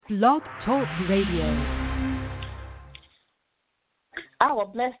Blog Talk Radio. I will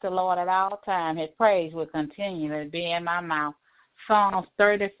bless the Lord at all times. His praise will continually be in my mouth. Psalms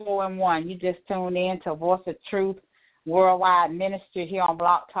 34:1. You just tuned in to Voice of Truth Worldwide Ministry here on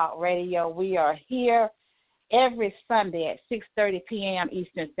Blog Talk Radio. We are here every Sunday at 6:30 p.m.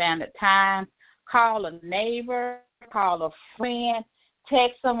 Eastern Standard Time. Call a neighbor, call a friend,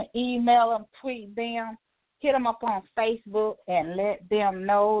 text them, email them, tweet them, hit them up on Facebook, and let them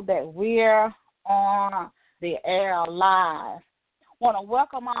know that we're on the air live. Want to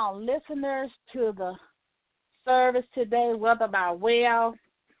welcome our listeners to the service today, whether by web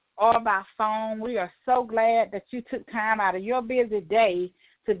or by phone. We are so glad that you took time out of your busy day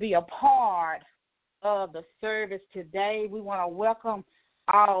to be a part of the service today. We want to welcome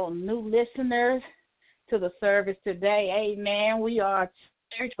all new listeners to the service today. Amen. We are a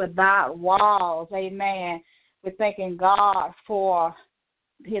church without walls. Amen. We're thanking God for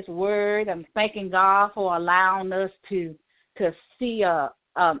his word. I'm thanking God for allowing us to see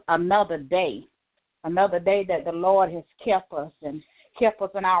another day that the Lord has kept us and kept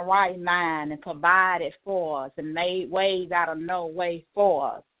us in our right mind and provided for us and made ways out of no way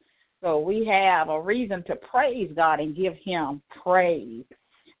for us. So we have a reason to praise God and give him praise.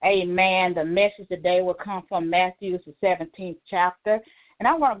 Amen. The message today will come from Matthew, the 17th chapter. And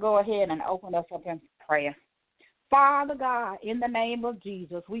I want to go ahead and open us up in prayer. Father God, in the name of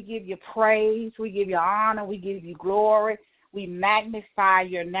Jesus, we give you praise, we give you honor, we give you glory. We magnify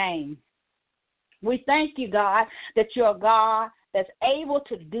your name. We thank you, God, that you're a God that's able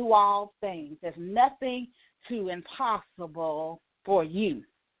to do all things. There's nothing too impossible for you.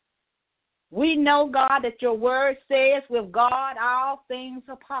 We know, God, that your word says with God all things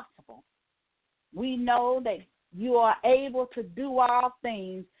are possible. We know that you are able to do all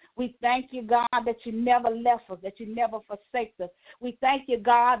things. We thank you, God, that you never left us, that you never forsake us. We thank you,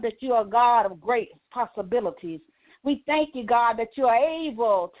 God, that you are a God of great possibilities. We thank you, God, that you are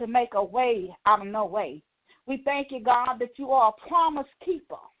able to make a way out of no way. We thank you, God, that you are a promise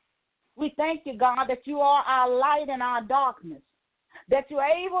keeper. We thank you, God, that you are our light in our darkness, that you're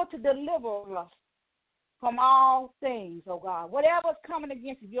able to deliver us from all things, oh God. Whatever's coming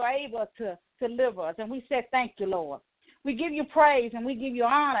against us, you're able to deliver us. And we say thank you, Lord. We give you praise and we give you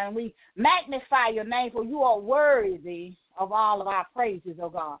honor and we magnify your name, for you are worthy of all of our praises, oh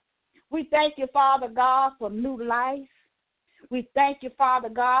God. We thank you, Father God, for new life. We thank you, Father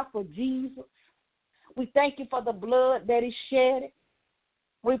God, for Jesus. We thank you for the blood that is shed.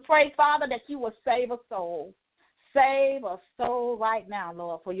 We pray, Father, that you will save a soul. Save a soul right now,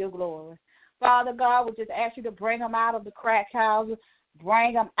 Lord, for your glory. Father God, we just ask you to bring them out of the crack houses.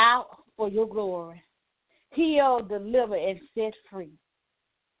 Bring them out for your glory. Heal, deliver, and set free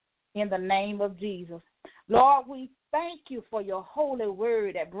in the name of Jesus. Lord, we thank you for your holy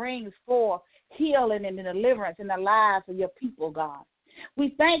word that brings forth healing and deliverance in the lives of your people, God.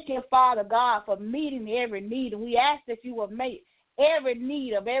 We thank you, Father God, for meeting every need, and we ask that you will meet every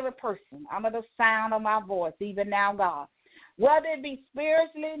need of every person under the sound of my voice, even now, God. Whether it be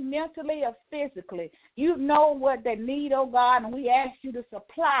spiritually, mentally, or physically, you know what they need, oh God, and we ask you to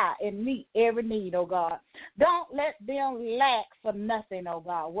supply and meet every need, oh God. Don't let them lack for nothing, oh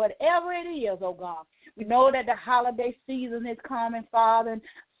God. Whatever it is, oh God. We know that the holiday season is coming, Father, and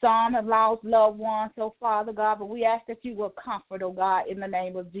some have lost loved ones, oh Father God, but we ask that you will comfort, oh God, in the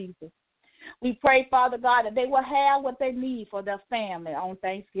name of Jesus. We pray, Father God, that they will have what they need for their family on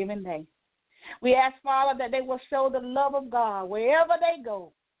Thanksgiving Day. We ask, Father, that they will show the love of God wherever they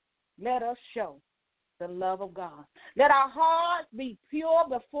go. Let us show the love of God. Let our hearts be pure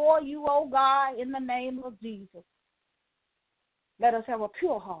before you, oh God, in the name of Jesus. Let us have a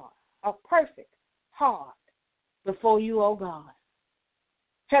pure heart, a perfect heart before you, oh God.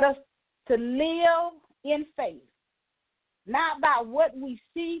 Help us to live in faith, not by what we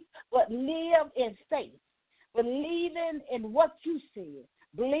see, but live in faith, believing in what you said.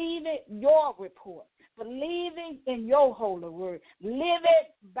 Believing your report, believing in your holy word, living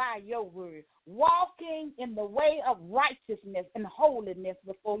by your word, walking in the way of righteousness and holiness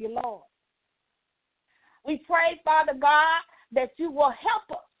before your Lord. We pray, Father God, that you will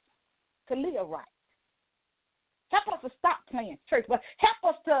help us to live right. Help us to stop playing church, but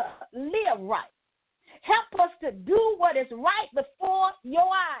help us to live right. Help us to do what is right before your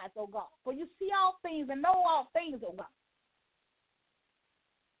eyes, oh God. For you see all things and know all things, oh God.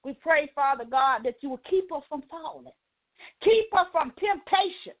 We pray, Father God, that you will keep us from falling. Keep us from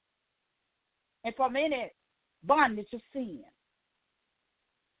temptation and from any bondage of sin.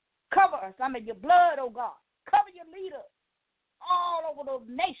 Cover us under your blood, oh God. Cover your leaders all over those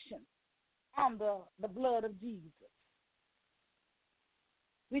nations under the blood of Jesus.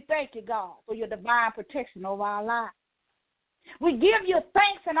 We thank you, God, for your divine protection over our lives. We give you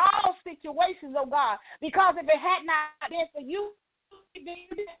thanks in all situations, oh God, because if it had not been for you,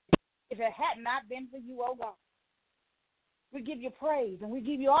 if it had not been for you, oh God, we give you praise and we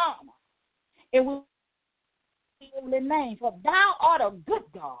give you honor. And we give you the name, for thou art a good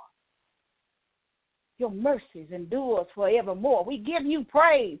God. Your mercies endures forevermore. We give you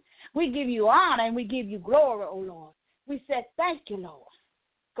praise, we give you honor, and we give you glory, oh Lord. We said thank you, Lord,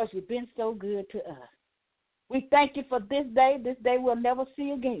 because you've been so good to us. We thank you for this day we'll never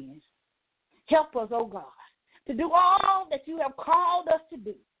see again. Help us, oh God, to do all that you have called us to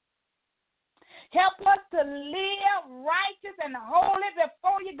do. Help us to live righteous and holy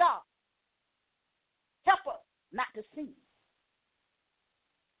before you, God. Help us not to sin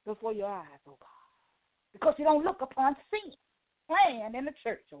before your eyes, oh God, because you don't look upon sin playing in the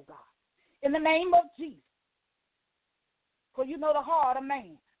church, oh God, in the name of Jesus. For you know the heart of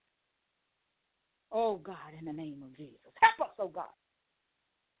man. Oh God, in the name of Jesus. Help us, oh God,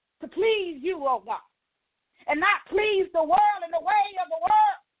 to please you, oh God, and not please the world in the way of the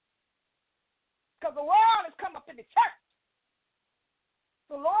world, because the world has come up in the church.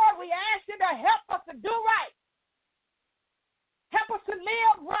 So, Lord, we ask you to help us to do right. Help us to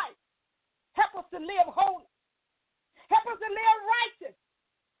live right. Help us to live holy. Help us to live righteous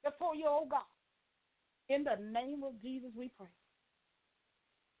before you, oh God. In the name of Jesus, we pray.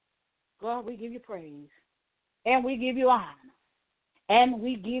 God, we give you praise, and we give you honor, and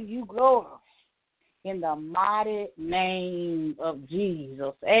we give you glory in the mighty name of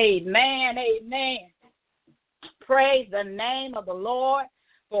Jesus. Amen, amen. Praise the name of the Lord,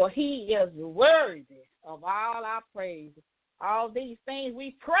 for he is worthy of all our praise. All these things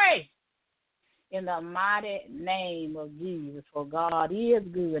we pray in the mighty name of Jesus, for God is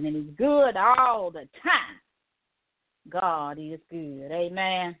good, and he's good all the time. God is good.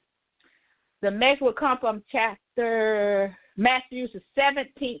 Amen. The next will come from Matthew, the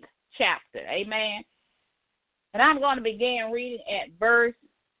 17th chapter. Amen. And I'm going to begin reading at verse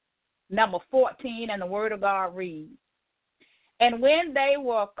number 14, and the word of God reads, And when they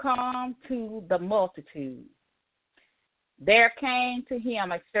were come to the multitude, there came to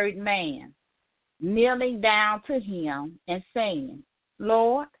him a certain man, kneeling down to him and saying,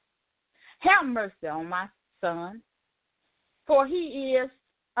 Lord, have mercy on my son, for he is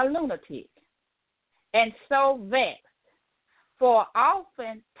a lunatic, and so vexed, for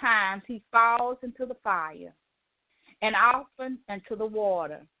oftentimes he falls into the fire, and often into the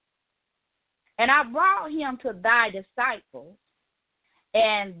water. And I brought him to thy disciples,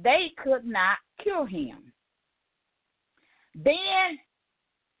 and they could not cure him. Then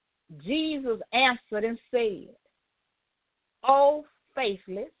Jesus answered and said, O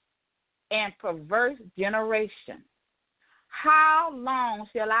faithless and perverse generation, how long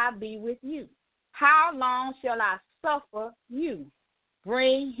shall I be with you? How long shall I suffer you?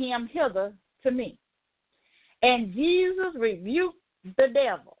 Bring him hither to me. And Jesus rebuked the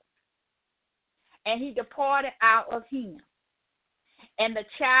devil, and he departed out of him. And the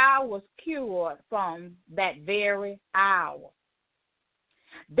child was cured from that very hour.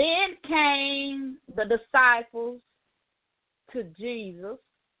 Then came the disciples to Jesus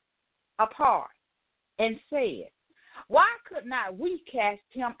apart and said, Why could not we cast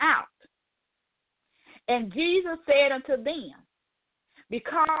him out? And Jesus said unto them,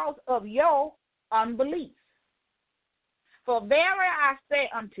 Because of your unbelief. For verily I say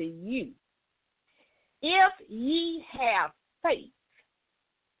unto you, if ye have faith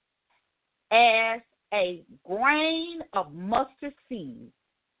as a grain of mustard seed,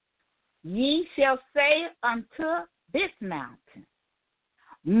 ye shall say unto this mountain,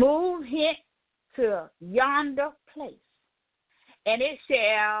 Move hence to yonder place, and it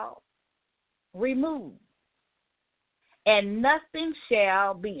shall remove, and nothing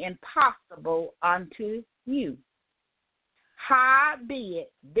shall be impossible unto you.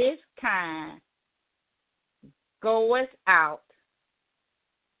 Howbeit this kind goeth out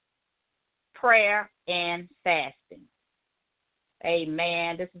prayer and fasting.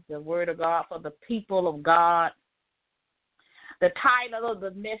 Amen. This is the word of God for the people of God. The title of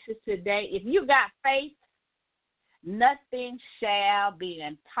the message today, if you got faith, nothing shall be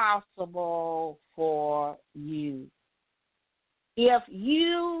impossible for you. If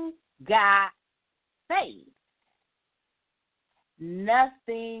you got faith,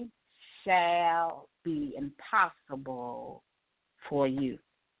 nothing shall be impossible for you.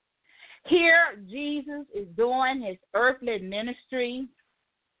 Here, Jesus is doing his earthly ministry.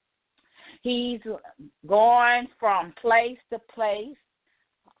 He's going from place to place.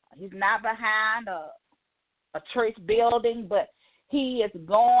 He's not behind a church building, but he is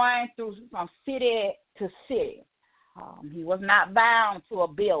going through from city to city. He was not bound to a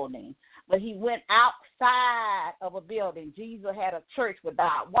building, but he went outside of a building. Jesus had a church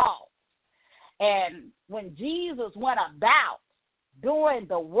without walls. And when Jesus went about doing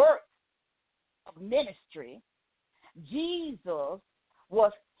the work of ministry, Jesus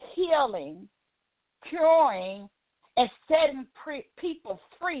was healing, curing, and setting people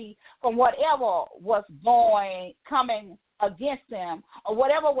free from whatever was coming against them or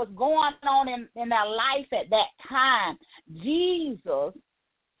whatever was going on in their life at that time. Jesus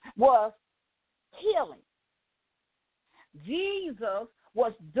was healing. Jesus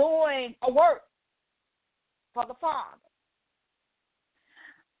was doing a work for the Father.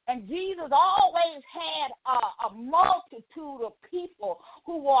 And Jesus always had a multitude of people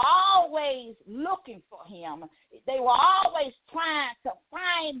who were always looking for him. They were always trying to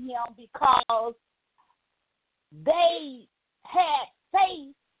find him because they had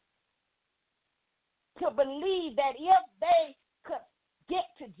faith to believe that if they could get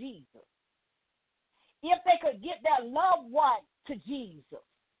to Jesus, if they could get their loved one to Jesus,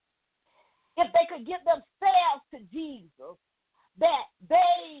 if they could get themselves to Jesus, that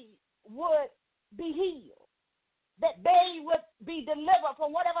they would be healed, that they would be delivered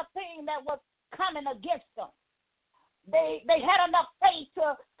from whatever thing that was coming against them. They had enough faith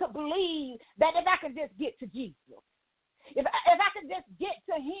to believe that if I could just get to Jesus, if I could just get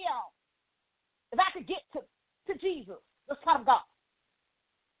to him, if I could get to Jesus, the Son of God,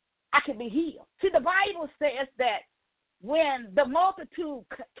 I could be healed. See, the Bible says that when the multitude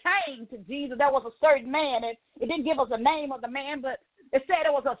came to Jesus, there was a certain man. It didn't give us the name of the man, but it said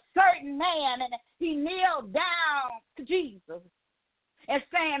it was a certain man, and he kneeled down to Jesus and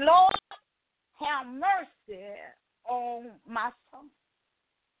saying, Lord, have mercy on my son.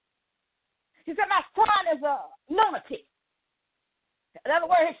 He said, my son is a lunatic. In other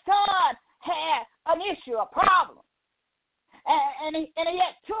words, his son had an issue, a problem. And he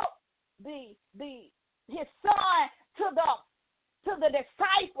had took his son to the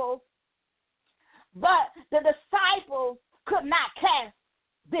disciples, but the disciples could not cast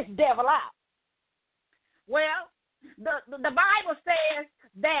this devil out. Well, the Bible says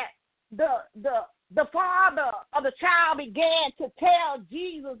that the father of the child began to tell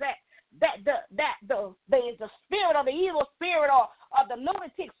Jesus that the spirit or the evil spirit or the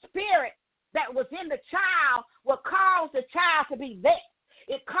lunatic spirit that was in the child would cause the child to be vexed.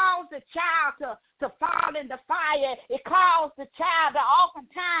 It caused the child to fall in the fire. It caused the child to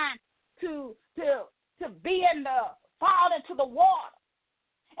oftentimes to be fall into the water.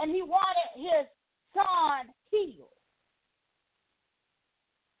 And he wanted his son healed.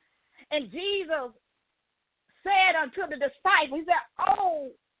 And Jesus said unto the disciples, he said,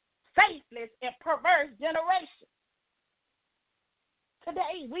 oh, faithless and perverse generation.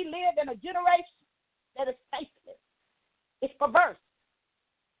 Today we live in a generation that is faithless. It's perverse.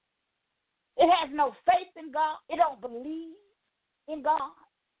 It has no faith in God. It don't believe in God.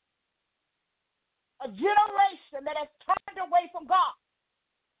 A generation that has turned away from God.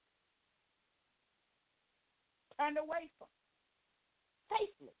 Turned away from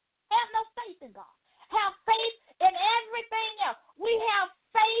faithless. Have no faith in God. Have faith in everything else. We have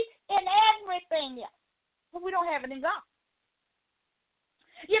faith in everything else, but we don't have it in God.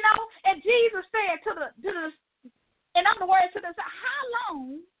 You know, and Jesus said in other words, to the, how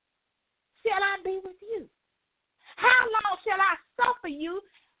long shall I be with you? How long shall I suffer you?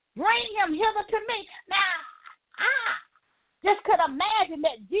 Bring him hither to me. Now, I just could imagine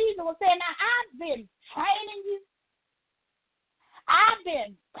that Jesus was saying, now, I've been training you. I've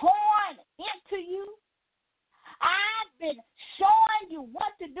been pouring into you. I've been showing you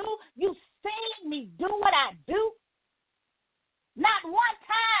what to do. You've seen me do what I do. Not one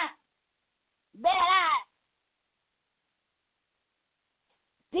time that I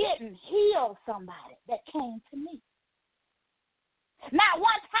didn't heal somebody that came to me. Not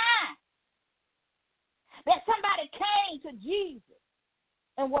one time that somebody came to Jesus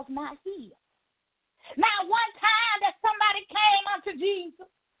and was not healed. Not one time that somebody came unto Jesus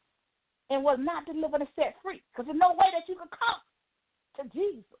and was not delivered and set free. Because there's no way that you can come to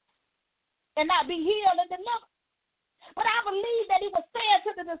Jesus and not be healed and delivered. But I believe that he was saying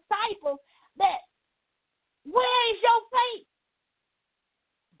to the disciples that, where is your faith?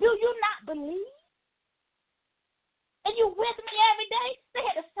 Do you not believe? And you with me every day? They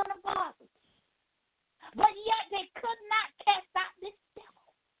had the Son of God. But yet they could not cast out this devil.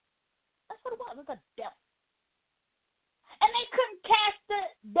 That's what it was. It was a devil. And they couldn't cast the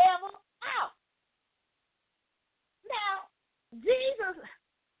devil out. Now, Jesus,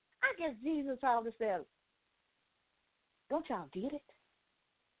 I guess Jesus always said, Don't y'all get it?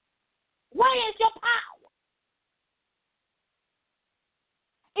 Where is your power?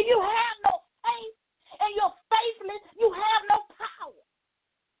 If you have no faith and you're faithless, you have no power.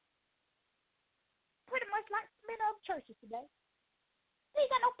 Pretty much like many other churches today. They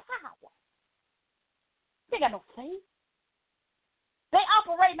ain't got no power. They ain't got no faith. They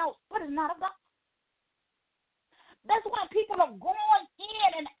operate on what is not of God. That's why people are going in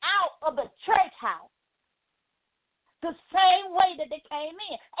and out of the church house the same way that they came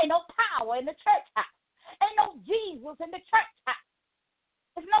in. Ain't no power in the church house. Ain't no Jesus in the church house.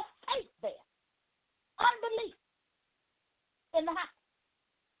 There's no faith there. Unbelief in the house.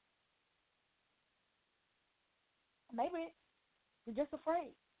 Maybe you're just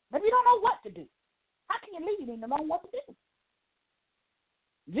afraid. Maybe you don't know what to do. How can you lead and don't know what to do?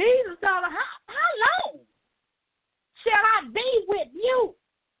 Jesus told her, how long shall I be with you?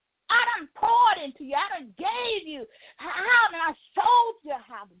 I done poured into you. I done gave you how, and I showed you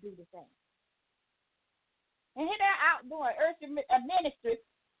how to do the thing. And here they're out doing earthly ministry,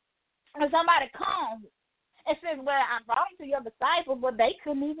 and somebody comes and says, well, I brought them to your disciples, but they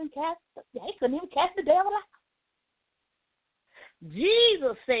couldn't even cast the devil out.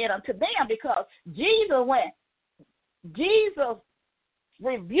 Jesus said unto them, because Jesus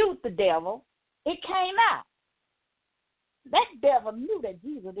rebuked the devil, it came out. That devil knew that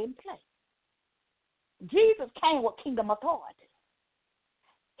Jesus didn't play. Jesus came with kingdom authority.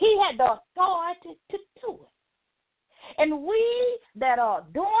 He had the authority to do it. And we that are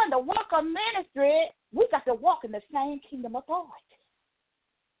doing the work of ministry, we got to walk in the same kingdom authority.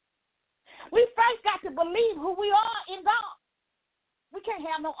 We first got to believe who we are in God. We can't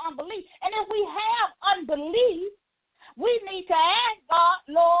have no unbelief. And if we have unbelief, we need to ask God,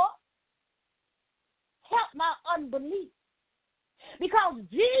 Lord, help my unbelief. Because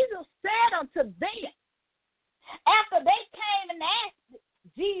Jesus said unto them, after they came and asked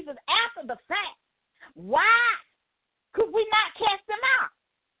Jesus after the fact, why could we not cast them out?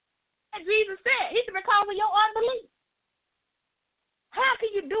 And Jesus said, it's because of your unbelief. How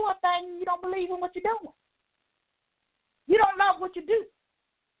can you do a thing you don't believe in what you're doing? You don't love what you do.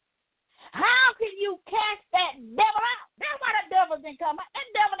 How can you cast that devil out? That's why that devil didn't come out.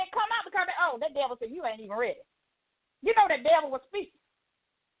 That devil didn't come out because, that devil said, you ain't even ready. You know that devil was speaking.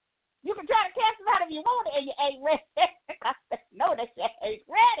 You can try to cast him out if you want it and you ain't ready. No, that you ain't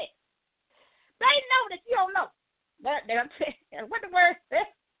ready. They know that you don't know. What the word says?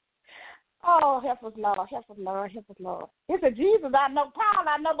 Oh, help us, Lord, help us, Lord, help us, Lord. He said, Jesus, I know, Paul,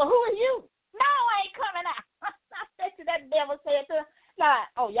 I know, but who are you? No, I ain't coming out. I bet you that devil said to him, like,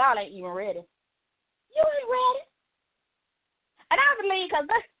 y'all ain't even ready. You ain't ready. And I believe because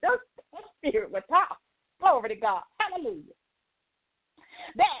that spirit would talk. Glory to God. Hallelujah.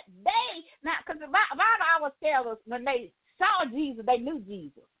 That because the Bible always tells us when they saw Jesus, they knew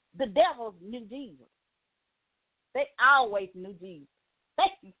Jesus. The devils knew Jesus. They always knew Jesus.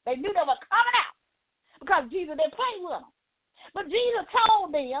 They knew they were coming out because Jesus didn't play with them. But Jesus told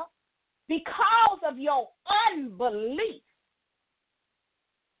them, because of your unbelief,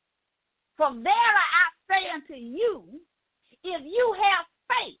 for verily I say unto you, if you have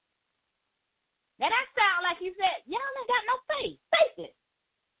faith. Now that sounds like he said, y'all ain't got no faith. Faithless.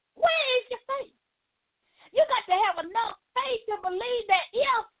 Where is your faith? You got to have enough faith to believe that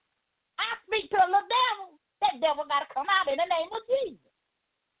if I speak to a little devil, that devil got to come out in the name of Jesus.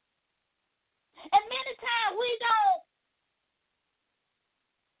 And many times we don't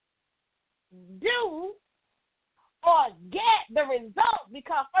do or get the result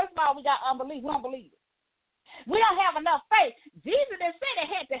because, first of all, we got unbelief. We don't believe it. We don't have enough faith. Jesus didn't say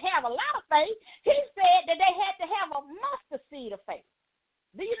they had to have a lot of faith. He said that they had to have a mustard seed of faith.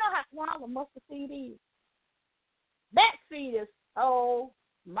 Do you know how small a mustard seed is? That seed is so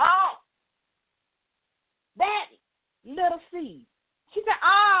small. That little seed. He said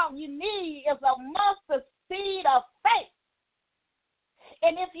all you need is a mustard seed of faith.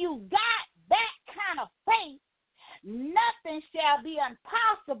 And if you got that kind of faith, nothing shall be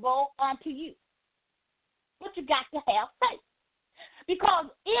impossible unto you. But you got to have faith. Because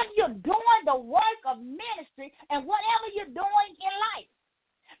if you're doing the work of ministry and whatever you're doing in life,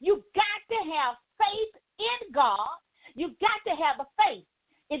 you got to have faith in God. You got to have the faith.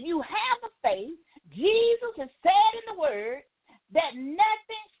 If you have the faith, Jesus has said in the word that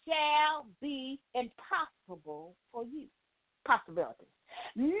nothing shall be impossible for you. Possibilities.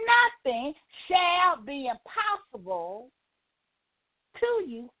 Nothing shall be impossible to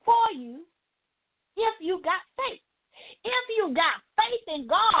you, for you, if you got faith. If you got faith in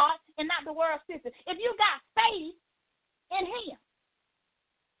God and not the world system, if you got faith in Him,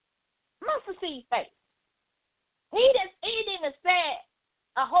 mustard seed faith. He didn't even say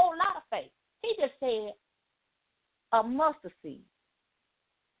a whole lot of faith. He just said a mustard seed,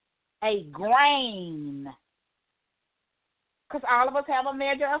 a grain. Because all of us have a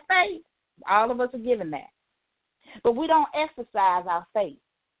measure of faith. All of us are given that. But we don't exercise our faith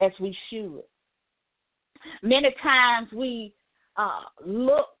as we should. Many times we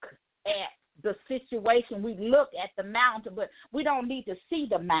look at the situation, we look at the mountain, but we don't need to see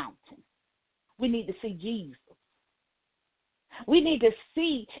the mountain. We need to see Jesus. We need to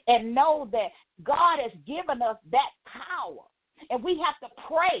see and know that God has given us that power. And we have to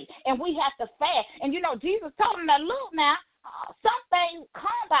pray and we have to fast. And, you know, Jesus told him, now look now, some things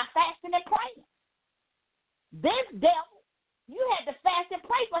come by fasting and praying. This devil, you had to fast and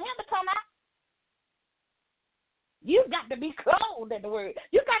pray for him to come out. You got to be clothed in the word.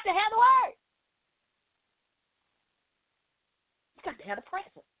 You got to have the word. You got to have the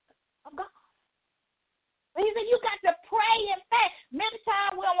presence of God. He said you got to pray and fast. Many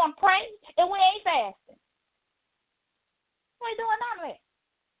times we don't want to pray and we ain't fasting. We ain't doing none of that.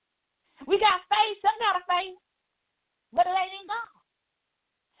 We got faith, some kind of faith, but it ain't in God.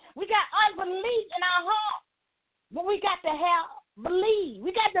 We got unbelief in our heart, but we got to have believe.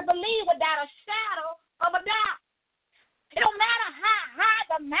 We got to believe without a shadow of a doubt. It don't matter how high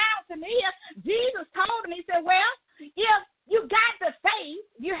the mountain is. Jesus told him, he said, well, if you got the faith,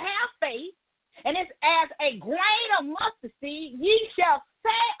 you have faith, and it's as a grain of mustard seed, ye shall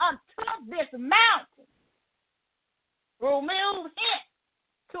say unto this mountain, remove it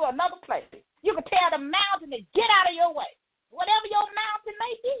to another place. You can tell the mountain to get out of your way, whatever your mountain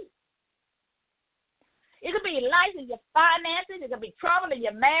may be. It could be life in your finances. It could be trouble in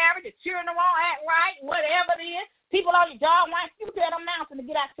your marriage. Your children won't act right, whatever it is. People on your job want you to tell the mountain to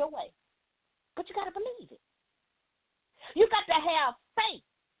get out your way. But you got to believe it. You got to have faith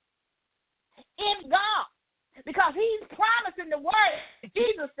in God because he's promising the word.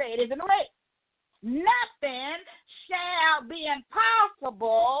 Jesus said, isn't it? Nothing shall be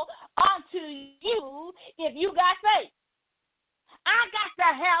impossible unto you if you got faith. I got to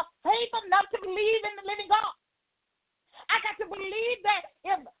have faith enough to believe in the living God. I got to believe that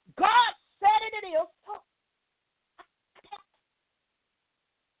if God said it, it is so.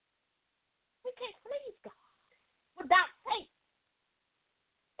 We can't please God without faith.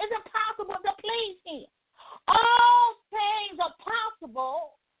 It's impossible to please him. All things are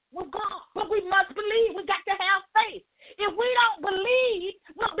possible with God, but we must believe. We got to have faith. If we don't believe,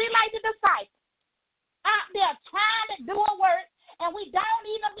 we'll be like the disciples out there trying to do a work, and we don't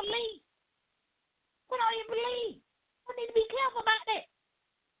even believe. We don't even believe. We need to be careful about that.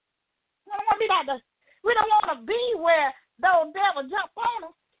 We don't want to be like this. We don't want to be where those devils jump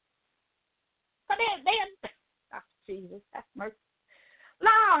on us. So then, oh, Jesus, have mercy.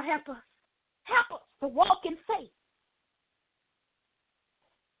 Lord, help us. Help us to walk in faith.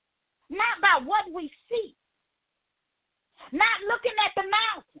 Not by what we see. Not looking at the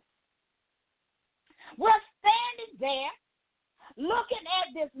mountain. We're standing there looking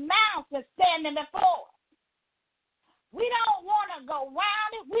at this mountain standing before us. We don't want to go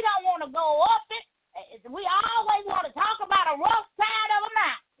around it. We don't want to go up it. We always want to talk about a rough side of a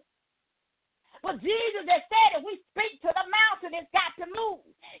mountain. But Jesus has said if we speak to the mountain, it's got to move.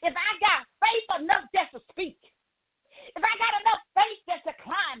 If I got faith enough just to speak, if I got enough faith just to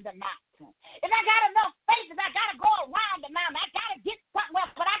climb the mountain, if I got enough faith that I got to go around the mountain, I got to get somewhere,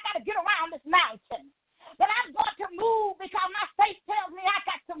 but I got to get around this mountain. But I'm going to move because my faith tells me I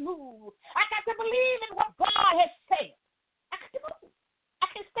got to move. I got to believe in what God has said. I got to move. I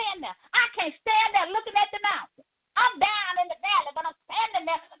can stand there. I can't stand there looking at the mountain. I'm down in the valley, but I'm standing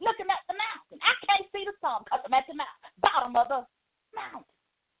there looking at the mountain. I can't see the sun because I'm at the bottom of the mountain.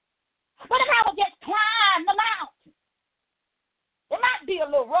 But if I would just climb the mountain, it might be a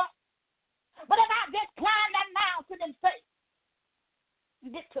little rough, but if I just climb that mountain in faith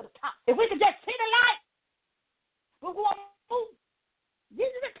and get to the top, if we could just see the light, we're going to move.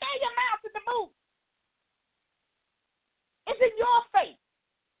 Jesus will tell your mountain to move. It's in your faith.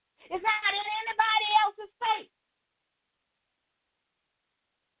 It's not in anybody else's faith.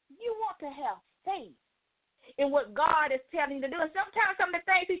 You want to have faith in what God is telling you to do. And sometimes some of the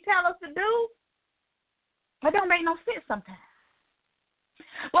things he tells us to do, it don't make no sense sometimes.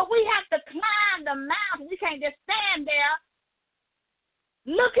 But we have to climb the mountain. We can't just stand there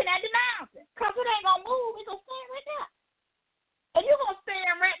looking at the mountain because it ain't going to move. It's going to stand right there. And you're going to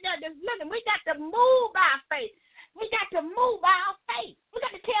stand right there just looking. We got to move by faith. We got to move by our faith. We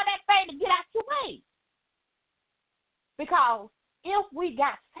got to tell that faith to get out your way. Because if we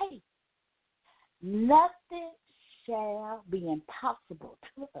got faith, nothing shall be impossible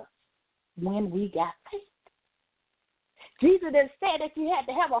to us when we got faith. Jesus didn't say that you had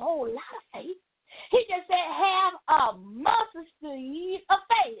to have a whole lot of faith. He just said have a mustard seed of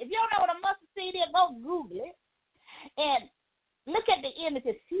faith. If you don't know what a mustard seed is, go Google it and look at the image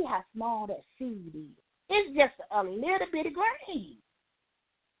and see how small that seed is. It's just a little bit of grain.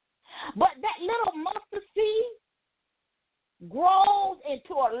 But that little mustard seed grows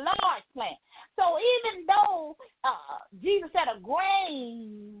into a large plant. So even though Jesus said a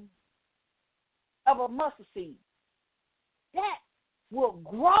grain of a mustard seed, that will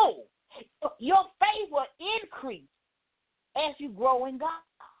grow. Your faith will increase as you grow in God.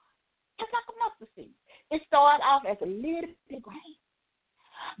 It's like a mustard seed. It started off as a little bit of grain,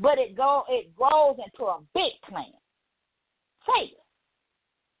 but it grows into a big plant. Faith.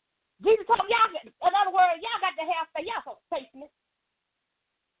 Jesus told them, y'all, in other words, y'all got to have faith. Y'all so faithless.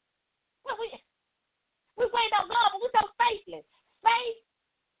 Well, we wait on God, but we're so faithless. Faith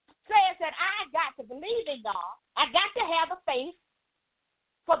says that I got to believe in God. I got to have the faith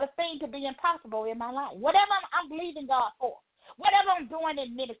for the thing to be impossible in my life. Whatever I'm believing God for, whatever I'm doing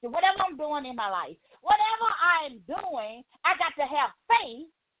in ministry, whatever I'm doing in my life, whatever I'm doing, I got to have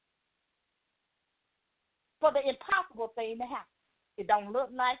faith for the impossible thing to happen. It don't look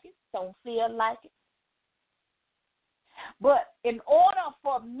like it, don't feel like it. But in order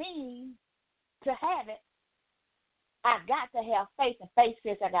for me to have it, I got to have faith, and faith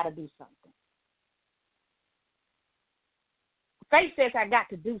says I got to do something. Faith says I got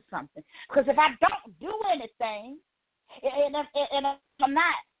to do something. Because if I don't do anything, and if I'm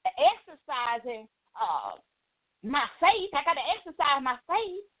not exercising my faith, I got to exercise my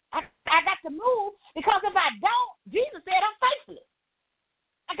faith. I got to move, because if I don't, Jesus said I'm faithless.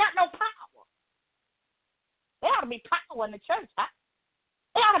 I got no power. There ought to be power in the church.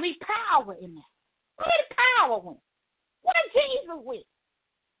 There ought to be power in there. Where did power went? What did Jesus went?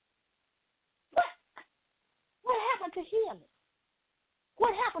 What happened to healing?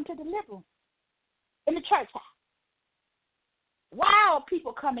 What happened to deliverance in the church house? Why are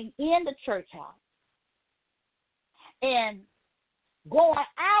people coming in the church house and going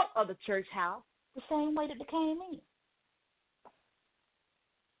out of the church house the same way that they came in?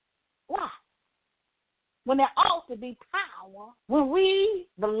 Why? When there ought to be power when we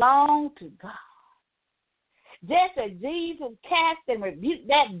belong to God. Just as Jesus cast and rebuked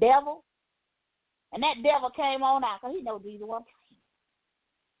that devil, and that devil came on out because he knows Jesus wasn't praying.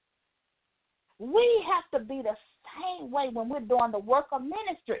 We have to be the same way when we're doing the work of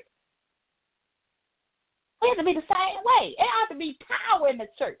ministry. We have to be the same way. There ought to be power in the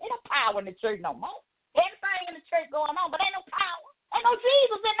church. Ain't no power in the church no more. Everything in the church going on, but ain't no power. Ain't no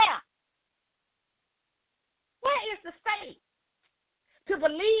Jesus in there. Where is the faith to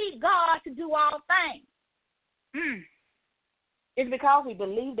believe God to do all things? It's because we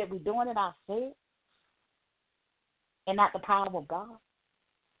believe that we're doing it ourselves and not the power of God.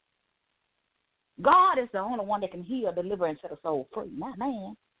 God is the only one that can heal, deliver, and set a soul free, not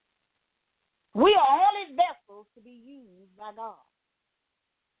man. We are only vessels to be used by God.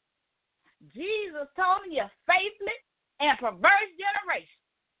 Jesus told me you're faithless and perverse generation.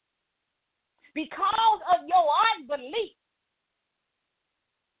 Because of your unbelief.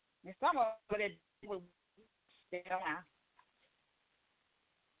 And some of it will stay around.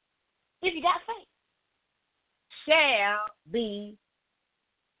 If you got faith, shall be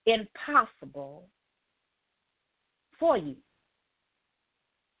impossible for you.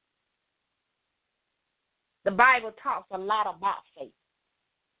 The Bible talks a lot about faith.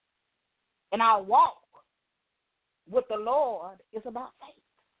 And our walk with the Lord is about faith.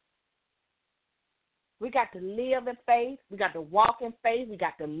 We got to live in faith. We got to walk in faith. We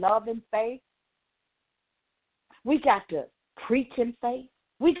got to love in faith. We got to preach in faith.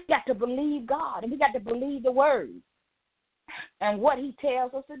 We got to believe God, and we got to believe the word and what he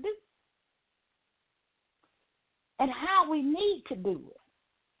tells us to do and how we need to do it.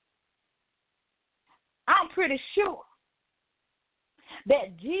 I'm pretty sure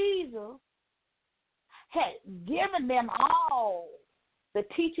that Jesus had given them all the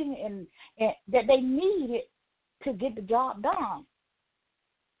teaching and that they needed to get the job done.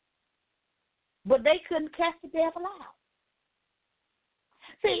 But they couldn't cast the devil out.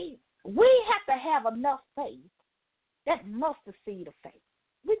 See, we have to have enough faith, that mustard seed of faith.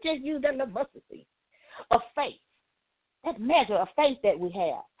 We just use that little mustard seed of faith, that measure of faith that we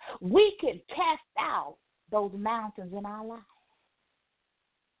have. We can cast out those mountains in our life.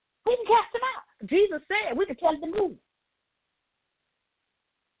 We can cast them out. Jesus said we can tell them to move.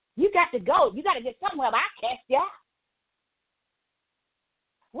 You got to go. You got to get somewhere, but I cast you out.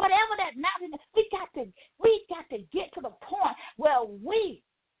 Whatever that mountain is, we got to get to the point where we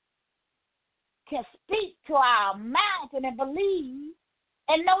can speak to our mountain and believe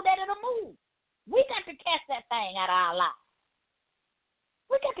and know that it'll move. We got to cast that thing out of our lives.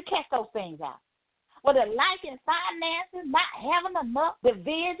 We got to cast those things out. Whether life and finances, not having enough,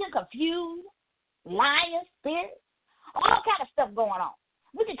 division, confusion, lying spirits, all kind of stuff going on.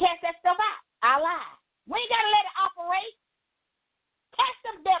 We can cast that stuff out, our lives. We ain't got to let it operate. Cast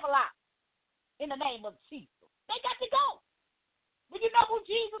them devil out in the name of Jesus. They got to go. When you know who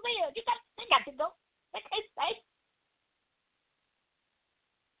Jesus is, they got to go. They can't stay.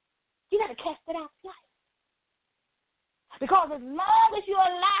 You got to cast it out of life. Because as long as you're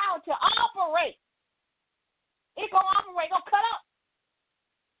allowed to operate, it's going to operate, going to cut up.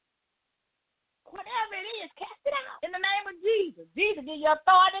 Whatever it is, cast it out in the name of Jesus. Jesus gives you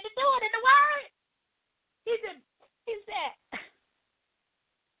authority to do it in the Word. He said,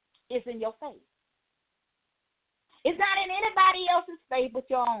 it's in your faith. It's not in anybody else's faith but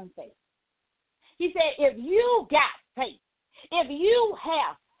your own faith. He said, if you got faith, if you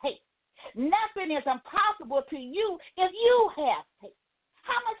have faith, nothing is impossible to you if you have faith.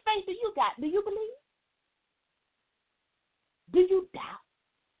 How much faith do you got? Do you believe? Do you doubt?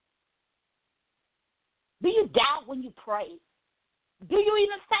 Do you doubt when you pray? Do you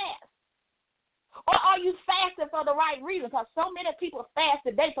even fast? Or are you fasting for the right reason? Because so many people fast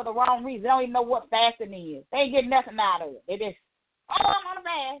today for the wrong reason. They don't even know what fasting is. They ain't getting nothing out of it. They just, I'm on a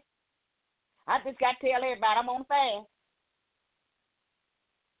fast. I just got to tell everybody I'm on a fast.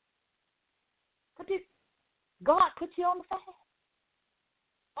 But did God put you on the fast?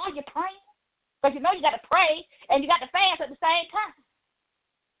 Are you praying? Because you know you got to pray and you got to fast at the same time.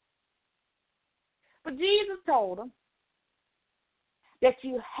 But Jesus told them that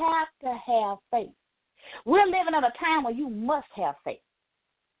you have to have faith. We're living in a time where you must have faith.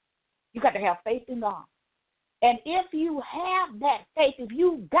 You got to have faith in God. And if you have that faith, if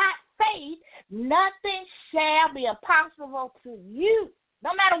you got faith, nothing shall be impossible to you. No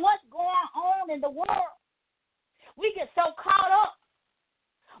matter what's going on in the world. We get so caught up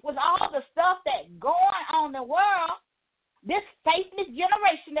with all the stuff that's going on in the world, this faithless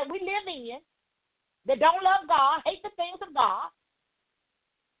generation that we live in, that don't love God, hate the things of God.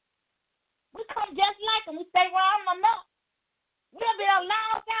 We come just like them. We stay around them enough. We'll be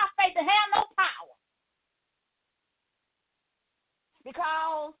allowed our faith to have no power.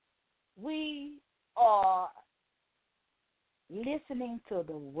 Because we are listening to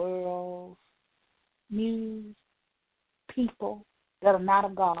the world's news, people that are not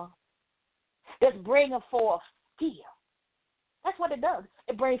of God, that's bringing forth fear. That's what it does.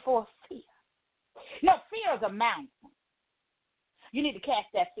 It brings forth fear. You know, fear is a mountain. You need to cast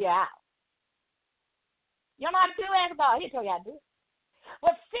that fear out. You don't know how to do it? Ask God. He'll tell you how to do it.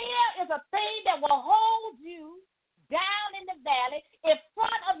 But fear is a thing that will hold you down in the valley in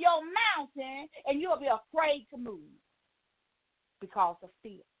front of your mountain, and you'll be afraid to move because of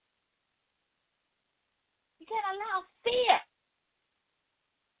fear. You can't allow fear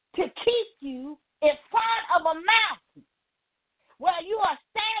to keep you in front of a mountain where you are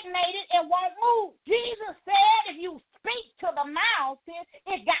stagnated and won't move. Jesus said if you speak to the mountain,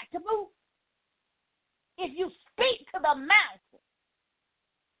 it got to move. If you speak to the mountain,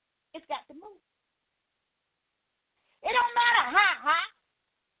 it's got to move. It don't matter how high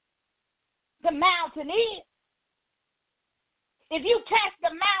the mountain is. If you cast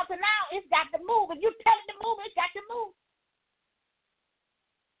the mountain out, it's got to move. If you tell it to move, it's got to move.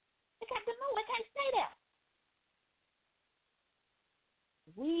 It got to move. It can't stay there.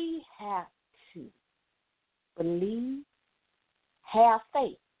 We have to believe, have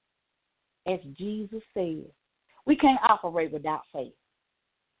faith, as Jesus said. We can't operate without faith.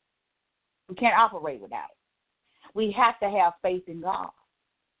 We can't operate without it. We have to have faith in God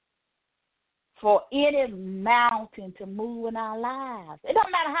for any mountain to move in our lives. It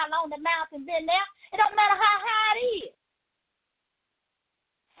don't matter how long the mountain's been there. It don't matter how high it is.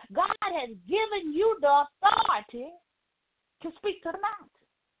 God has given you the authority to speak to the mountain.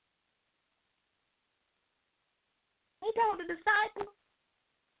 He told the disciples,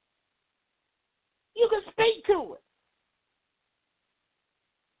 you can speak to it.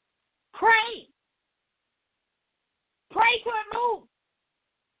 Pray. Pray till it moves.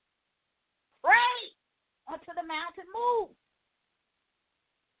 Pray until the mountain moves.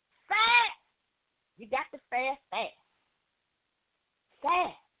 Fast. You got to fast.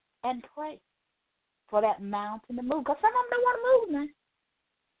 Fast and pray for that mountain to move. Because some of them don't want to move now.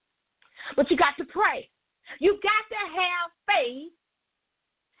 But you got to pray. You got to have faith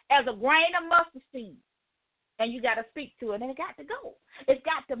as a grain of mustard seed. And you got to speak to it, and it got to go. It's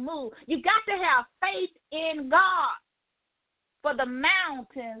got to move. You got to have faith in God for the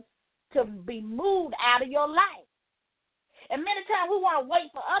mountains to be moved out of your life. And many times we want to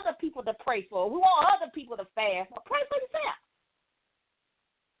wait for other people to pray for. We want other people to fast. Well, pray for yourself.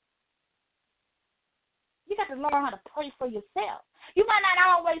 You got to learn how to pray for yourself. You might not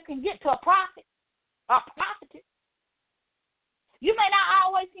always can get to a prophet or prophetess. You may not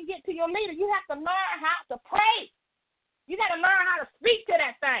always can get to your leader. You have to learn how to pray. You got to learn how to speak to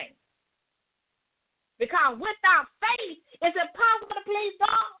that thing. Because without faith, it's impossible to please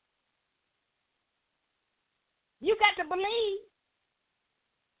God. You got to believe.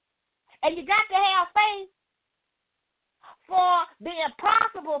 And you got to have faith for the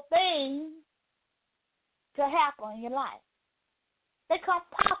impossible things to happen in your life. They come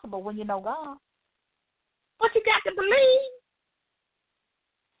possible when you know God. But you got to believe.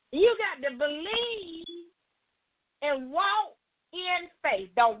 You got to believe and walk in faith.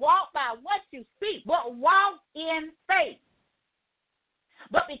 Don't walk by what you see, but walk in faith.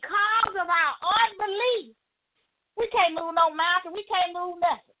 But because of our unbelief, we can't move no mountain. We can't move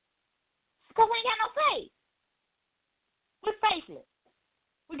nothing. Because we ain't got no faith. We're faithless.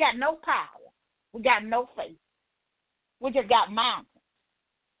 We got no power. We got no faith. We just got mountains.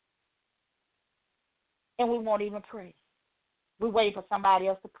 And we won't even pray. We wait for somebody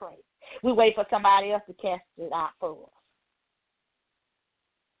else to pray. We wait for somebody else to cast it out for us.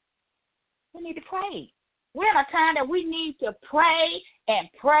 We need to pray. We're in a time that we need to pray and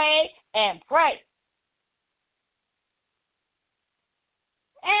pray and pray.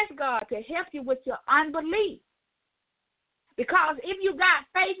 Ask God to help you with your unbelief. Because if you got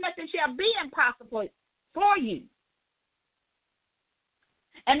faith, nothing shall be impossible for you.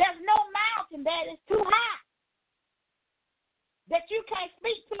 And there's no mountain that is too high that you can't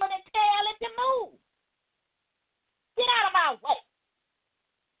speak to it and tell it to move. Get out of my way.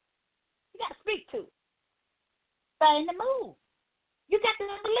 You got to speak to it. Thing to move. You got to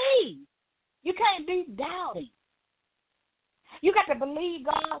believe. You can't be doubting. You got to believe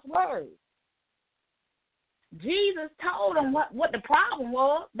God's word. Jesus told them what the problem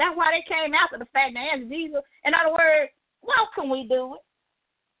was. That's why they came after the fact and asked Jesus. In other words, how can we do it?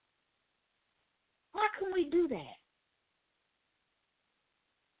 Why can we do that?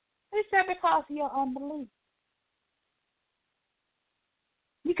 They said because of your unbelief.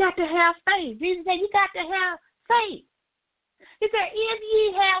 You got to have faith. Jesus said you got to have faith. He said if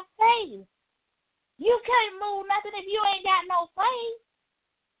ye have faith, you can't move nothing if you ain't got no faith.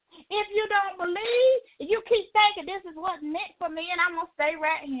 If you don't believe, if you keep thinking this is what's meant for me and I'm going to stay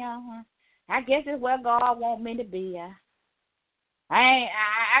right here, I guess it's where God wants me to be.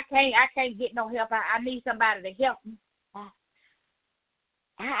 I can't get no help. I need somebody to help me.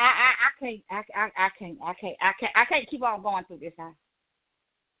 I can't keep on going through this.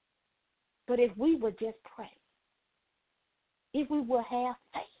 But if we would just pray, if we will have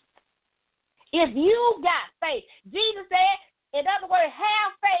faith, if you got faith, Jesus said, in other words,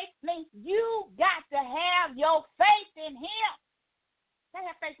 have faith means you got to have your faith in Him. They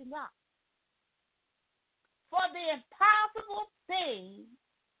have faith in God. For the impossible thing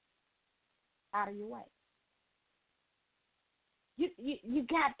out of your way. You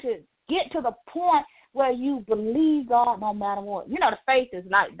got to get to the point where you believe God no matter what. You know, the faith is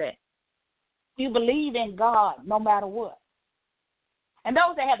like that. You believe in God no matter what. And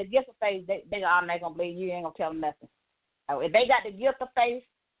those that have the gift of faith, they are not going to believe you. You ain't going to tell them nothing. If they got the gift of faith,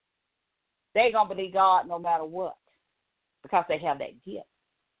 they're going to believe God no matter what because they have that gift.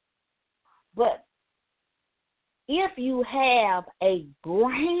 But if you have a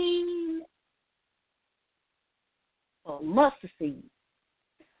grain of mustard seed,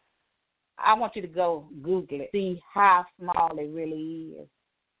 I want you to go Google it, see how small it really is,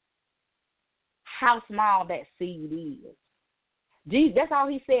 how small that seed is. Jesus, that's all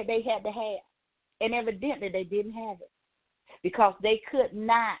He said they had to have. And evidently they didn't have it because they could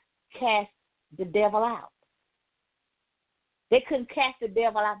not cast the devil out. They couldn't cast the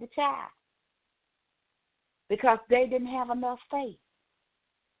devil out the child because they didn't have enough faith.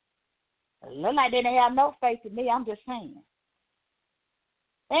 It looked like they didn't have no faith in me. I'm just saying.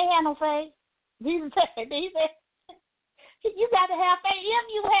 They ain't had no faith. Jesus said, you got to have faith. If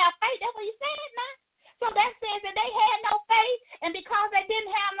you have faith, that's what He said now. So that says that they had no faith, and because they didn't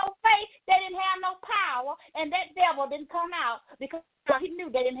have no faith, they didn't have no power, and that devil didn't come out because He knew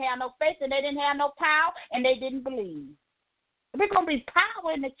they didn't have no faith, and they didn't have no power, and they didn't believe. If there's going to be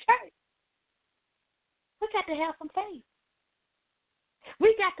power in the church, we got to have some faith.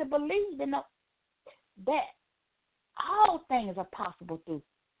 We got to believe in that all things are possible through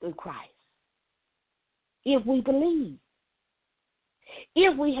Christ. If we believe.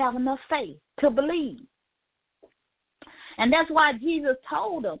 If we have enough faith to believe. And that's why Jesus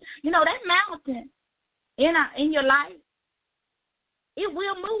told them, that mountain in your life, it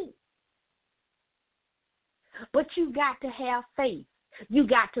will move. But you got to have faith. You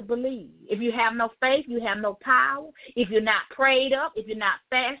got to believe. If you have no faith, you have no power. If you're not prayed up, if you're not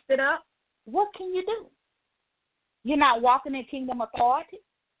fasted up, what can you do? You're not walking in kingdom authority.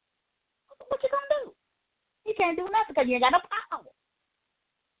 What you going to do? You can't do nothing because you ain't got no power.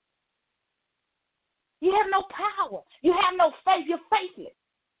 You have no power. You have no faith. You're faithless.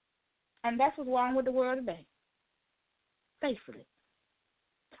 And that's what's wrong with the world today. Faithless.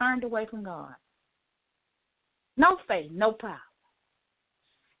 Turned away from God. No faith, no power.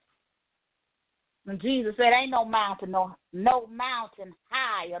 When Jesus said, ain't no mountain, no mountain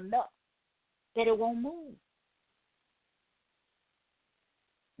high enough that it won't move.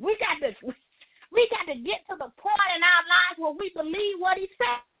 We got to get to the point in our lives where we believe what he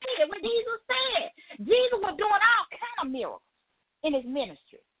said, what Jesus said. Jesus was doing all kind of miracles in his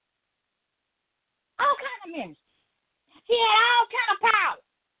ministry. All kind of ministry. He had all kind of power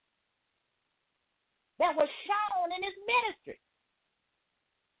that was shown in his ministry.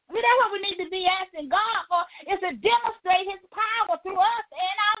 I mean, that's what we need to be asking God for, is to demonstrate his power through us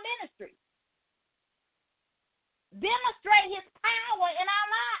and our ministry. Demonstrate his power in our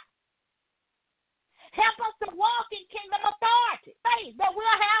lives. Help us to walk in kingdom authority. Faith that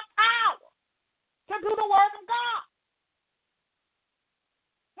we'll have power to do the work of God.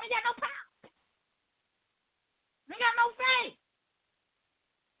 We ain't got no power. We ain't got no faith.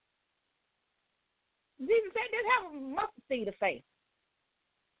 Jesus said, just have a mustard seed of faith.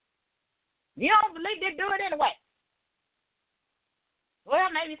 You don't believe they do it anyway. Well,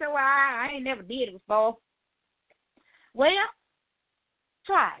 maybe you say, well, I ain't never did it before. Well,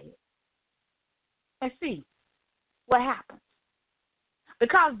 try it and see what happens.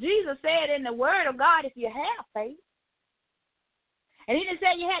 Because Jesus said in the Word of God, if you have faith, and he didn't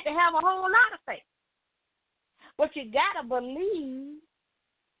say you had to have a whole lot of faith, but you got to believe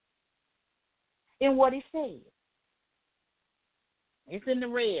in what he said. It's in the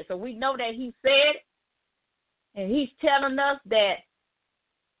red. So we know that he said it, and he's telling us that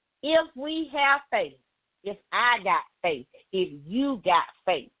if we have faith, if I got faith, if you got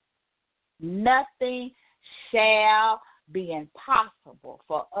faith, nothing shall be impossible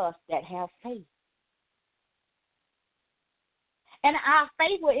for us that have faith. And our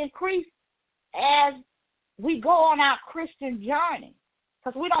faith will increase as we go on our Christian journey.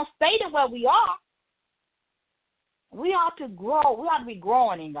 Because we don't stay to where we are. We ought to grow. We ought to be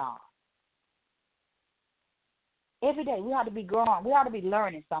growing in God. Every day, we ought to be growing. We ought to be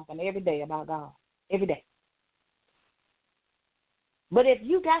learning something every day about God. Every day. But if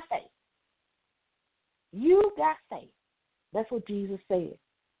you got faith, that's what Jesus said.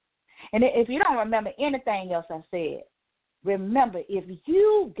 And if you don't remember anything else I said, remember, if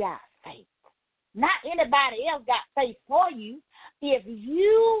you got faith, not anybody else got faith for you, if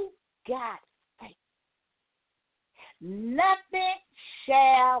you got faith, nothing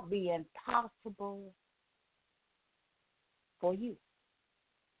shall be impossible for you.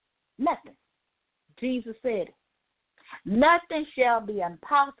 Nothing. Jesus said it. Nothing shall be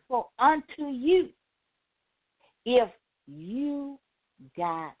impossible unto you if you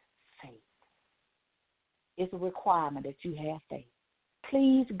got faith. It's a requirement that you have faith.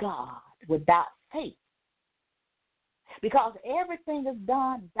 Please God without faith. Because everything is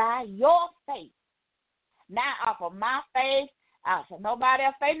done by your faith. Not off of my faith, off of nobody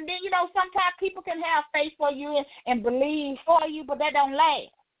else's faith. And then, sometimes people can have faith for you and believe for you, but that don't last.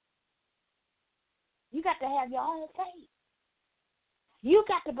 You got to have your own faith. You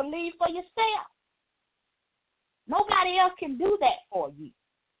got to believe for yourself. Nobody else can do that for you.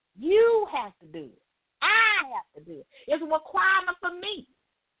 You have to do it. I have to do it. It's a requirement for me.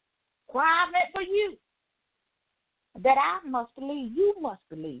 Requirement for you. That I must believe. You must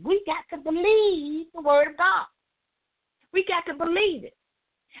believe. We got to believe the word of God. We got to believe it.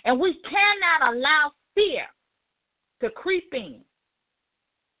 And we cannot allow fear to creep in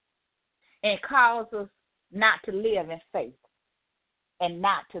and cause us not to live in faith and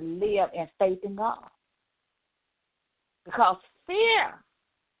not to live in faith in God. Because fear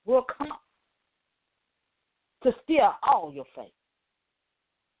will come to steal all your faith.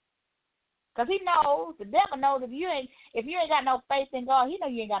 Because he knows, the devil knows if you ain't got no faith in God, he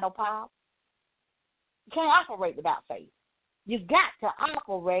knows you ain't got no power. You can't operate without faith. You got to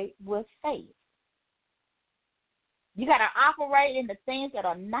operate with faith. You got to operate in the things that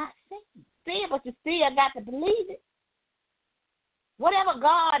are not seen. See, but you still got to believe it. Whatever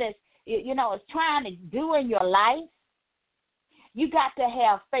God is trying to do in your life, you got to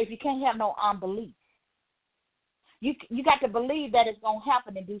have faith. You can't have no unbelief. You got to believe that it's going to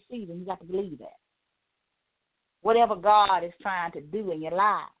happen in due season. You got to believe that. Whatever God is trying to do in your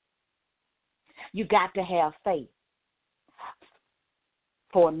life, you got to have faith.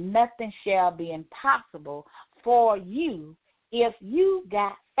 For nothing shall be impossible for you if you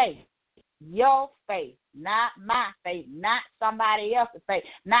got faith. Your faith, not my faith, not somebody else's faith,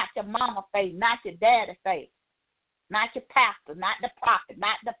 not your mama's faith, not your daddy's faith, not your pastor, not the prophet,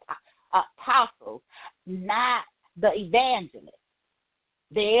 not the apostles, not the evangelist,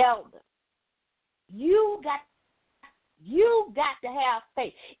 the elder. You got to have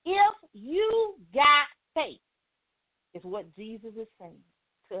faith. If you got faith, is what Jesus is saying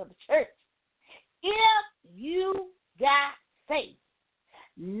to the church. If you got faith,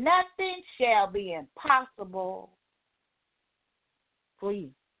 nothing shall be impossible for you.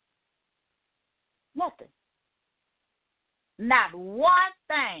 Nothing. Not one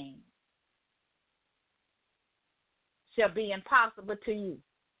thing shall be impossible to you.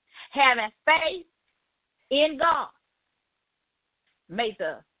 Having faith in God make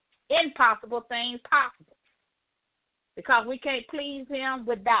the impossible things possible. Because we can't please him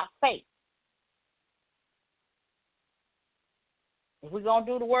without faith. If we're going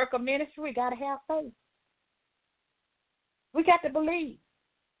to do the work of ministry, we got to have faith. We got to believe.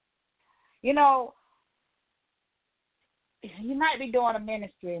 You know, you might be doing a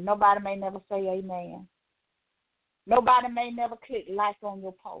ministry and nobody may never say amen. Nobody may never click like on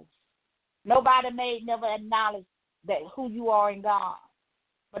your post. Nobody may never acknowledge that who you are in God.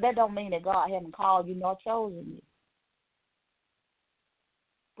 But that don't mean that God hasn't called you nor chosen you.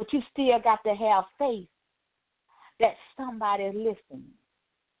 But you still got to have faith that somebody is listening.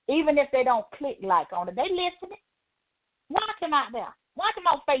 Even if they don't click like on it, they listening. Watch them out there. Watch them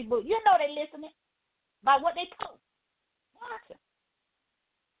on Facebook. You know they listening by what they post. Watch them.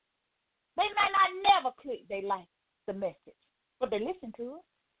 They may not never click they like the message, but they listen to it.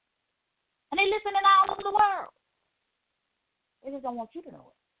 And they listening all over the world. They just don't want you to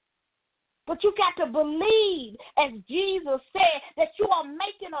know it. But you got to believe, as Jesus said, that you are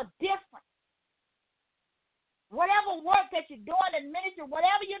making a difference. Whatever work that you're doing in ministry,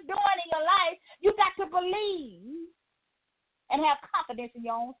 whatever you're doing in your life, you got to believe and have confidence in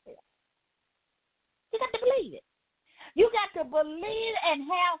your own self. You got to believe it. You got to believe and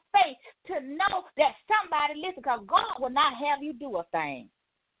have faith to know that somebody listens, because God will not have you do a thing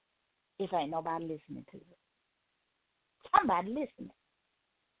if ain't nobody listening to it. Somebody listening.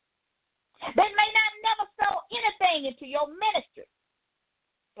 They may not never sow anything into your ministry,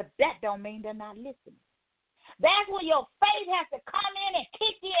 but that don't mean they're not listening. That's when your faith has to come in and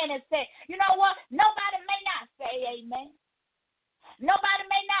kick in and say, you know what? Nobody may not say amen. Nobody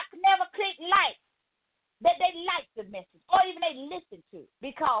may not never click like that they like the message or even they listen to,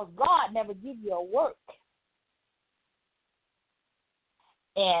 because God never give you a work.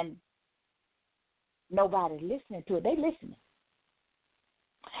 And nobody's listening to it. They listening.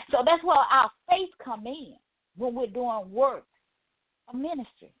 So that's where our faith come in when we're doing work of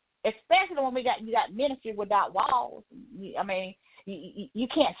ministry. Especially when you got ministry without walls. You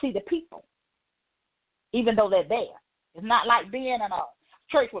can't see the people, even though they're there. It's not like being in a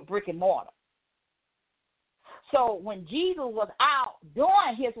church with brick and mortar. So when Jesus was out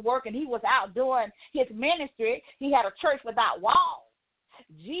doing his work and he was out doing his ministry, he had a church without walls.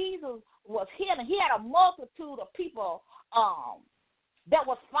 Jesus was healing. He had a multitude of people that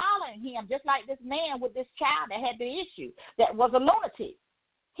was following him, just like this man with this child that had the issue, that was a lunatic.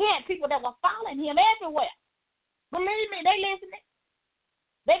 He had people that were following him everywhere. Believe me, they listening.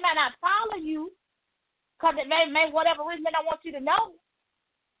 They may not follow you because it may whatever reason they don't want you to know.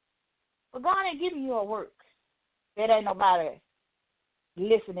 But God ain't giving you a work that ain't nobody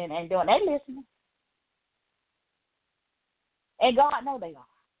listening and doing. They listening. And God know they are.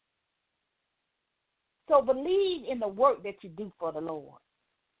 So believe in the work that you do for the Lord.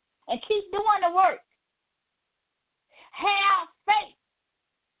 And keep doing the work. Have faith.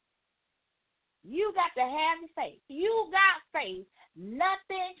 You got to have the faith. You got faith.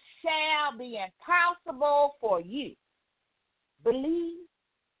 Nothing shall be impossible for you. Believe.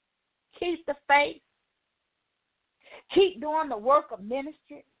 Keep the faith. Keep doing the work of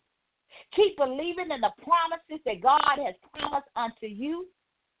ministry. Keep believing in the promises that God has promised unto you.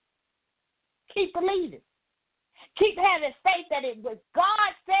 Keep believing. Keep having faith that it was God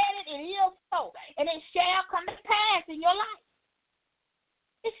said it, it is so, and it shall come to pass in your life.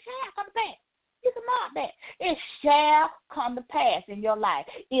 It shall come to pass. You can mark that. It shall come to pass in your life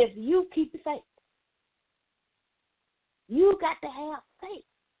if you keep the faith. You got to have faith.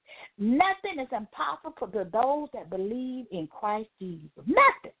 Nothing is impossible to those that believe in Christ Jesus.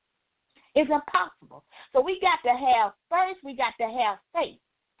 Nothing. It's impossible. So we got to have, first we got to have faith.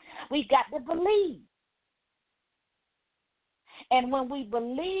 We got to believe. And when we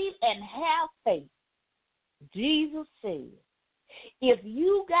believe and have faith, Jesus said, if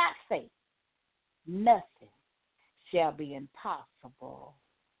you got faith, nothing shall be impossible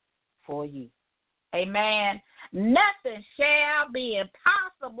for you. Amen. Nothing shall be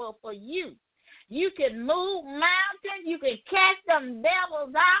impossible for you. You can move mountains. You can cast them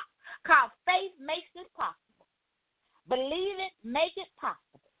devils out because faith makes it possible. Believe it, make it possible.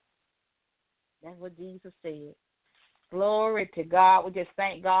 That's what Jesus said. Glory to God. We just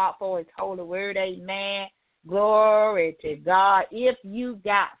thank God for his holy word. Amen. Glory to God. If you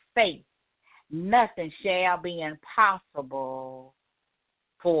got faith, nothing shall be impossible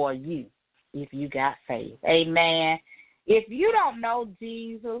for you if you got faith. Amen. If you don't know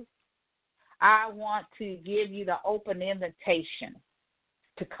Jesus, I want to give you the open invitation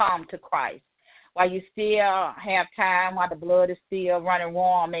to come to Christ while you still have time, while the blood is still running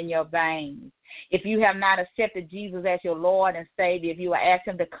warm in your veins. If you have not accepted Jesus as your Lord and Savior, if you are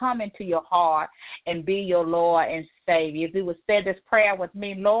asking him to come into your heart and be your Lord and Savior, if you would say this prayer with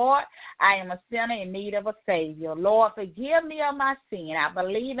me, Lord, I am a sinner in need of a Savior. Lord, forgive me of my sin. I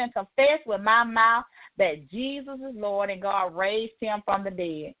believe and confess with my mouth that Jesus is Lord and God raised him from the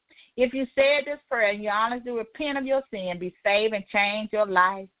dead. If you said this prayer and you honestly repent of your sin, be saved and change your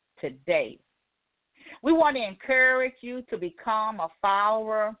life today. We want to encourage you to become a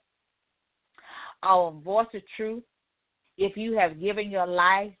follower of Voice of Truth. If you have given your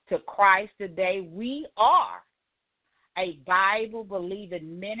life to Christ today, we are a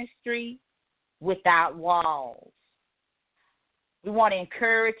Bible-believing ministry without walls. We want to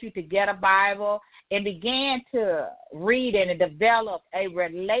encourage you to get a Bible and begin to read and develop a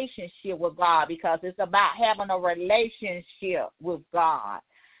relationship with God, because it's about having a relationship with God.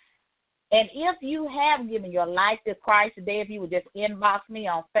 And if you have given your life to Christ today, if you would just inbox me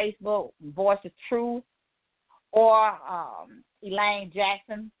on Facebook, Voice of Truth, or Elaine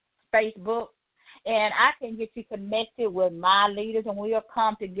Jackson Facebook, and I can get you connected with my leaders, and we'll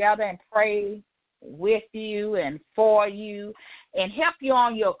come together and pray with you and for you and help you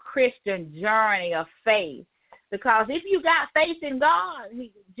on your Christian journey of faith. Because if you got faith in God,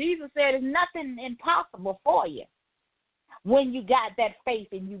 Jesus said there's nothing impossible for you when you got that faith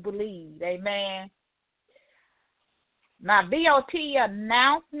and you believe. Amen. Now, VOT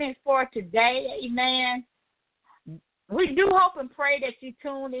announcement for today, amen. We do hope and pray that you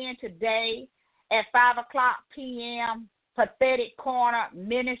tune in today at 5 o'clock p.m. Pathetic Corner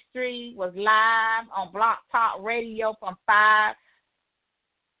Ministry was live on Block Talk Radio from 5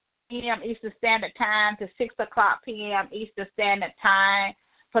 p.m. Eastern Standard Time to 6 o'clock p.m. Eastern Standard Time.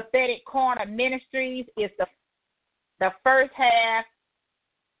 Pathetic Corner Ministries is the first half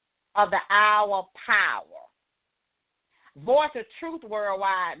of the hour power. Voice of Truth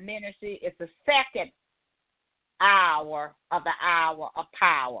Worldwide Ministry is the second hour of the hour of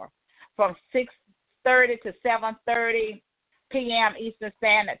power from 6:30 to 7:30 p.m. Eastern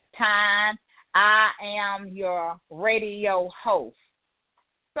Standard Time. I am your radio host.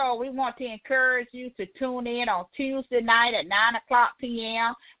 So we want to encourage you to tune in on Tuesday night at 9 o'clock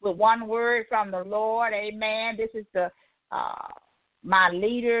p.m. with one word from the Lord. Amen. This is the my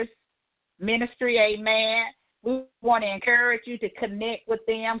leaders ministry. Amen. We want to encourage you to connect with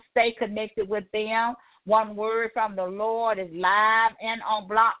them, stay connected with them. One Word from the Lord is live and on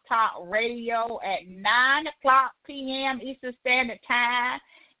Block Talk Radio at 9 o'clock p.m. Eastern Standard Time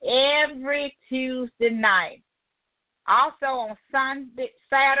every Tuesday night. Also on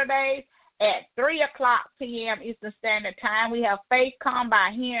Saturdays at 3 o'clock p.m. Eastern Standard Time, we have Faith Come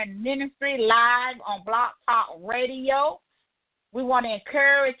by Hearing Ministry live on Block Talk Radio. We want to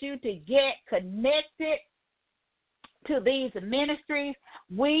encourage you to get connected to these ministries.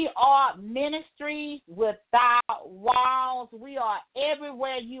 We are ministries without walls. We are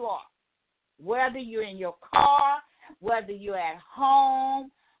everywhere you are, whether you're in your car, whether you're at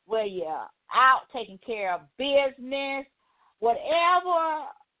home, whether you're out taking care of business, whatever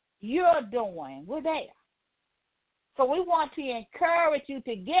you're doing, we're there. So we want to encourage you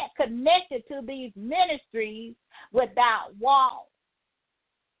to get connected to these ministries without walls.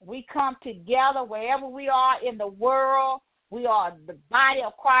 We come together wherever we are in the world. We are the body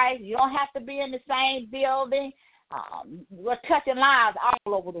of Christ. You don't have to be in the same building. We're touching lives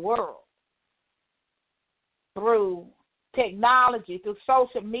all over the world through technology, through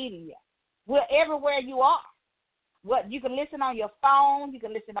social media. We're everywhere you are. You can listen on your phone. You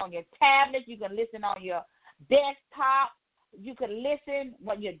can listen on your tablet. You can listen on your desktop. You can listen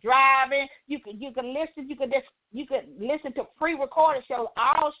when you're driving. You can listen. You can listen to pre-recorded shows.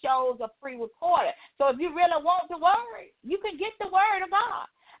 All shows are pre-recorded. So if you really want the word, you can get the word of God,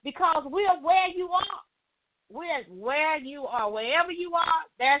 because we're where you are. We're where you are. Wherever you are,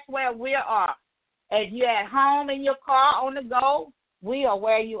 that's where we are. If you're at home, in your car, on the go, we are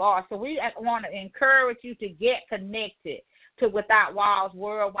where you are. So we want to encourage you to get connected to Without Walls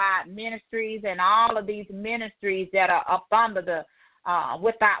Worldwide Ministries and all of these ministries that are up under the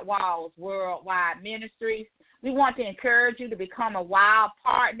Without Walls Worldwide Ministries. We want to encourage you to become a wild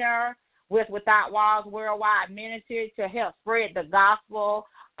partner with Without Walls Worldwide Ministries to help spread the gospel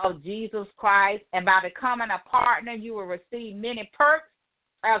of Jesus Christ. And by becoming a partner, you will receive many perks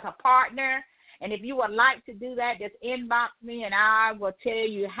as a partner. And if you would like to do that, just inbox me and I will tell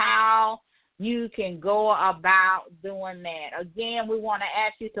you how you can go about doing that. Again, we want to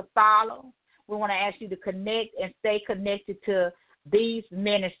ask you to follow. We want to ask you to connect and stay connected to these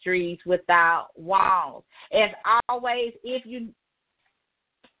ministries Without Walls. As always, if you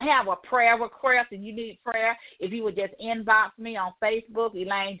have a prayer request and you need prayer, if you would just inbox me on Facebook,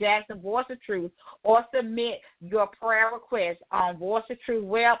 Elaine Jackson, Voice of Truth, or submit your prayer request on Voice of Truth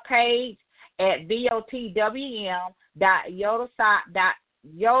webpage at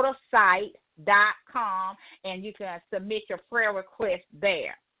votwm.yodasite.com, and you can submit your prayer request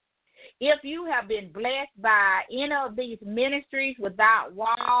there. If you have been blessed by any of these ministries Without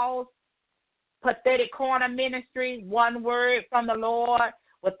Walls, Pathetic Corner Ministries, One Word from the Lord,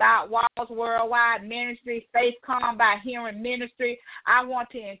 Without Walls Worldwide Ministry, Faith Come by Hearing Ministry, I want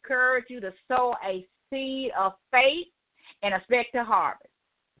to encourage you to sow a seed of faith and expect a harvest.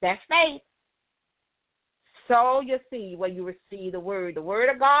 That's faith. Sow your seed where you receive the word. The word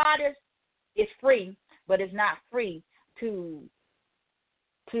of God is free, but it's not free to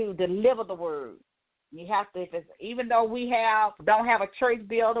deliver the word. You have to, even though we don't have a church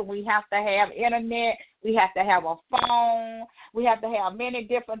building, we have to have internet, we have to have a phone, we have to have many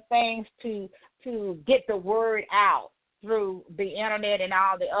different things to get the word out through the internet and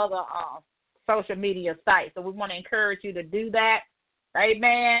all the other social media sites. So we want to encourage you to do that.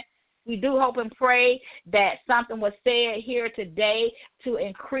 Amen. We do hope and pray that something was said here today to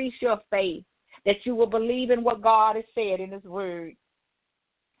increase your faith, that you will believe in what God has said in His word.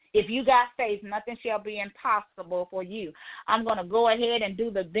 If you got faith, nothing shall be impossible for you. I'm going to go ahead and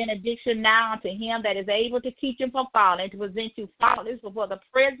do the benediction now unto Him that is able to keep you from falling, to present you faultless before the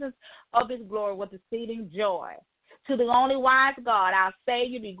presence of His glory with exceeding joy. To the only wise God, our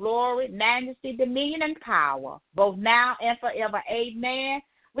Savior, be glory, majesty, dominion, and power, both now and forever. Amen.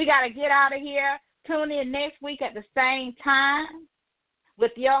 We got to get out of here. Tune in next week at the same time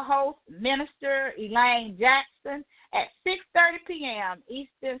with your host, Minister Elaine Jackson, at 6:30 p.m.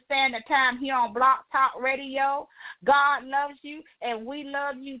 Eastern Standard Time here on Block Talk Radio. God loves you, and we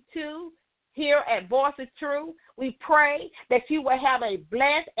love you too here at Voice of Truth. We pray that you will have a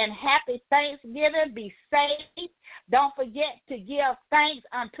blessed and happy Thanksgiving. Be safe. Don't forget to give thanks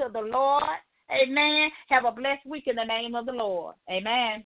unto the Lord. Amen. Have a blessed week in the name of the Lord. Amen.